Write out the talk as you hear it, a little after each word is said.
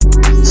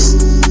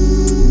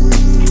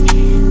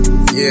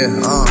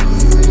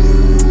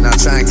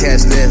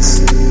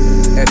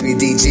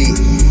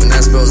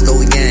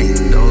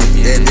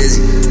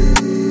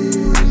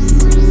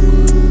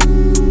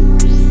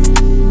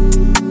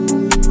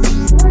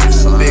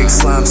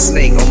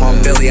slime snake on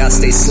my belly, I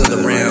stay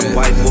slithering.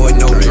 White boy,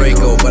 no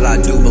Draco, but I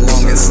do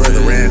belong in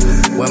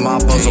Slytherin. When my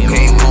puzzle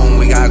came home,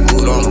 we got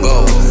glued on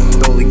go.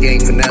 Dolly gang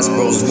finesse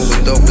bros,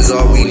 moving dope is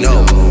all we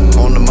know.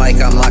 On the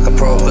mic, I'm like a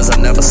pro, cause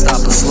I never stop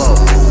or slow.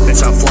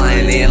 Bitch, I'm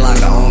flying in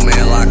like a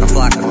omen, like a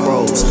flock of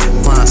crows.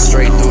 Flying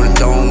straight through the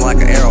dome like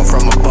an arrow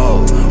from a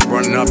bow.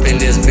 Running up in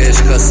this bitch,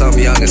 cause some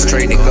young and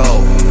straight to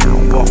go.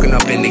 Walking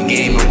up in the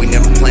game, and we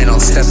never plan on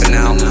stepping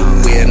out.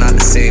 We are not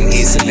the same,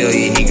 he's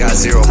civilian, he got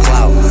zero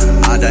clout.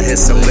 I done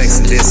hit some licks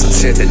and did some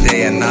shit that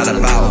they are not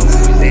about.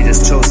 They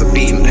just chose the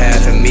beaten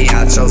path, and me,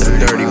 I chose the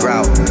dirty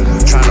route.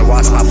 Trying to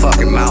watch my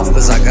fucking mouth,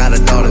 cause I got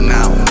a daughter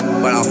now.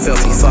 But I'm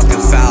filthy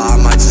fucking foul, I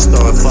might just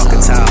throw a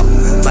fucking towel.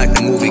 Like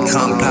the movie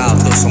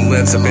Compound, throw some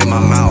lips up in my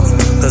mouth.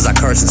 Cause I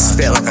curse and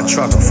spit like a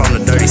trucker from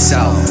the dirty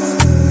south.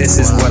 This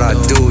is what I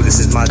do,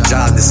 this is my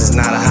job, this is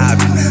not a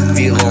hobby.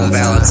 Be alone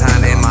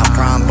Valentine in my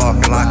prime,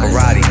 barking like a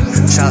Roddy.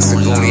 Shouts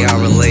to Goonie,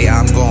 I relate,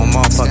 I'm going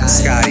motherfucking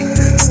Scotty.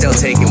 Still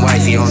taking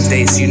wifey on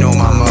dates, you know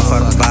my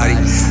motherfucking body.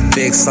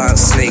 Big slime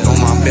snake on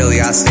my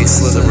belly, I stay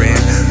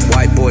slithering.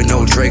 White boy,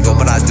 no Draco,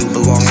 but I do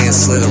belong in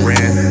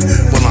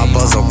Slytherin. When my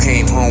buzzo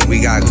came home, we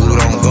got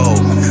glued on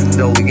gold.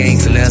 Though we gang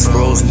finesse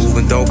bros,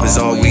 moving dope is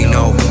all we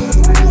know.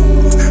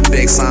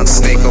 Big slime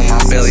snake on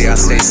my belly, I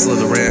stay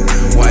slithering.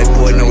 White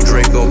boy, no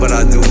Draco, but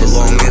I do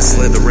belong in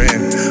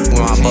Slytherin.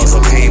 When my buzzo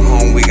came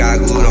home, we got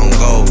glued on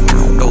gold.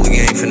 Though we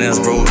gang finesse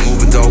bros,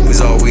 moving dope is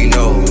all we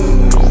know.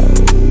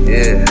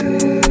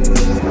 Yeah.